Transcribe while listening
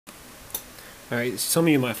Alright, some of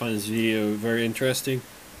you might find this video very interesting.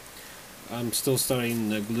 I'm still studying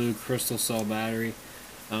the glue crystal cell battery.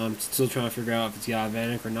 I'm still trying to figure out if it's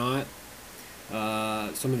galvanic or not.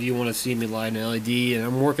 Some of you want to see me light an LED, and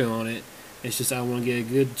I'm working on it. It's just I want to get a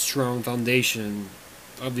good, strong foundation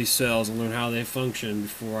of these cells and learn how they function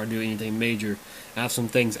before I do anything major. I have some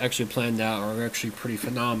things actually planned out, or actually pretty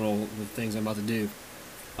phenomenal with things I'm about to do.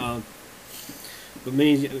 But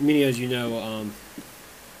many as you know,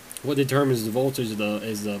 what determines the voltage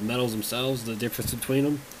is the metals themselves, the difference between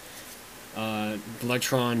them.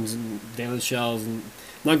 Electrons and valence shells, and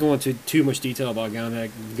I'm not going into too much detail about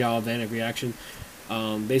galvanic reaction.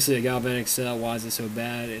 Basically, a galvanic cell, why is it so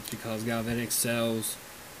bad? It's because galvanic cells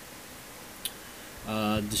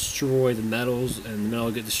destroy the metals, and the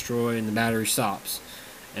metal get destroyed, and the battery stops.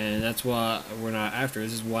 And that's why we're not after.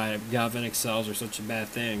 This is why galvanic cells are such a bad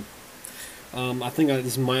thing. I think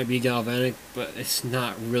this might be galvanic, but it's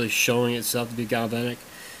not really showing itself to be galvanic.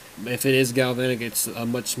 If it is galvanic, it's a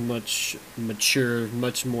much mature,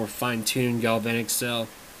 much more fine-tuned galvanic cell.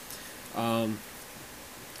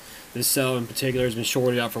 This cell in particular has been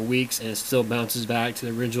shorted out for weeks, and it still bounces back to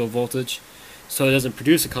the original voltage. So it doesn't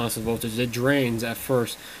produce a constant voltage. It drains at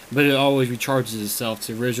first, but it always recharges itself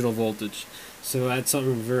to original voltage. So that's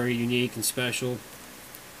something very unique and special.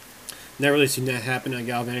 Never really seen that happen on a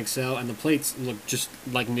galvanic cell, and the plates look just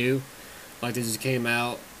like new, like they just came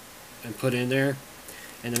out and put in there,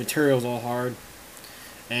 and the material's all hard.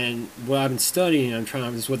 And what I've been studying, this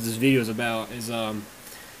is what this video is about, is the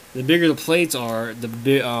bigger the plates are,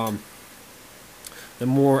 the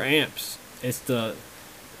more amps. It's the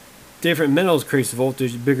different metals creates the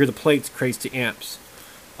voltage, the bigger the plates creates the amps.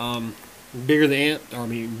 Bigger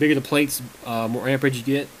the plates, more amperage you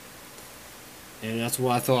get. And that's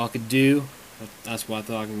what I thought I could do. That's what I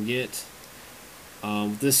thought I can get.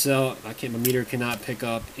 With this cell, my meter cannot pick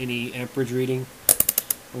up any amperage reading.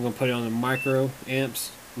 I'm going to put it on the micro amps,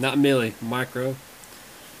 not milli, micro.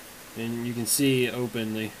 And you can see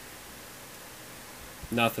openly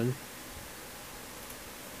nothing.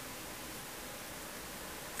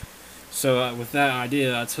 So with that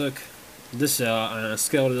idea, I took this cell and I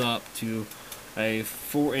scaled it up to a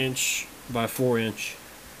 4" by 4"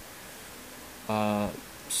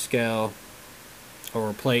 scale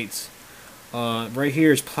over plates. Right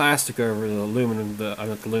here is plastic over the aluminum,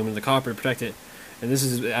 the copper to protect it, and this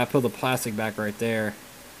is, I put the plastic back right there.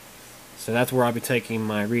 So that's where I'll be taking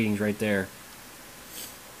my readings right there.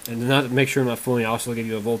 And not to make sure I'm not fooling, I'll also give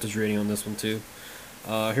you a voltage reading on this one too.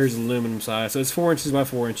 Here's the aluminum side, so it's 4" by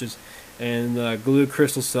 4", and the glue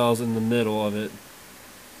crystal cells in the middle of it.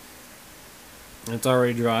 It's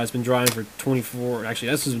already dry. It's been drying for 24. Actually,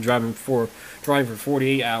 this has been drying for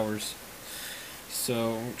 48 hours.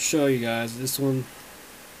 So I'll show you guys this one.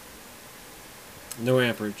 No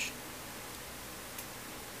amperage.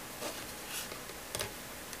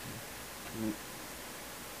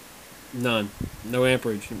 None. No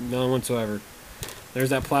amperage. None whatsoever. There's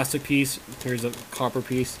that plastic piece. Here's a copper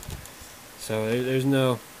piece. So there's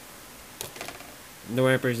no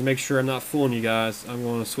amperage. To make sure I'm not fooling you guys, I'm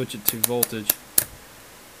going to switch it to voltage.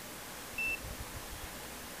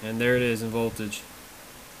 And there it is in voltage.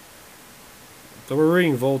 So we're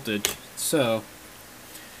reading voltage. So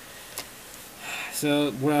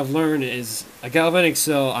what I've learned is a galvanic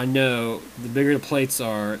cell, I know the bigger the plates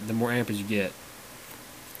are, the more amperage you get.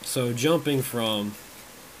 So jumping from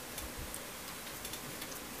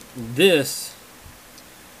this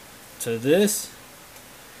to this,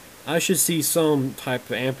 I should see some type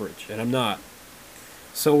of amperage, and I'm not.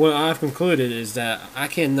 So what I've concluded is that I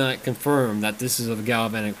cannot confirm that this is a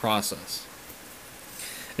galvanic process.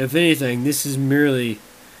 If anything, this is merely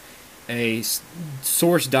a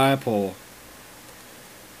source dipole.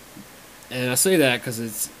 And I say that because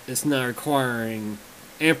it's not requiring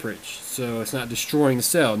amperage, so it's not destroying the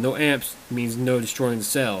cell. No amps means no destroying the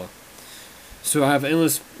cell. So I have an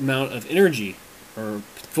endless amount of energy or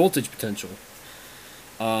voltage potential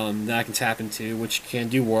that I can tap into, which can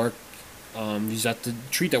do work. You just have to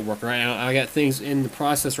treat that work right. I got things in the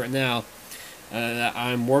process right now that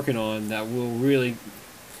I'm working on that will really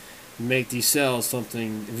make these cells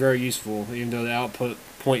something very useful, even though they output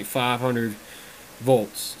 0.500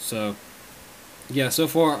 volts. So yeah, so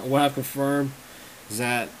far what I've confirmed is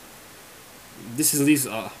that this is at least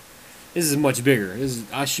this is much bigger.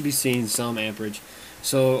 I should be seeing some amperage.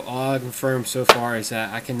 So all I've confirmed so far is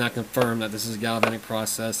that I cannot confirm that this is a galvanic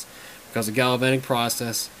process, because a galvanic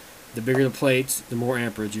process, the bigger the plates, the more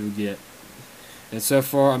amperage you would get. And so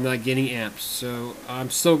far, I'm not getting amps. So I'm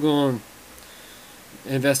still going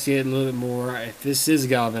to investigate a little bit more. If this is a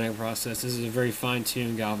galvanic process, this is a very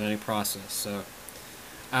fine-tuned galvanic process. So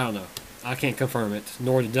I don't know. I can't confirm it,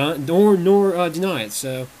 nor deny it.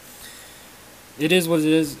 So it is what it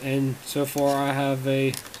is, and so far I have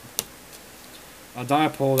a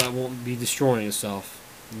dipole that won't be destroying itself.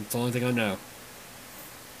 That's the only thing I know.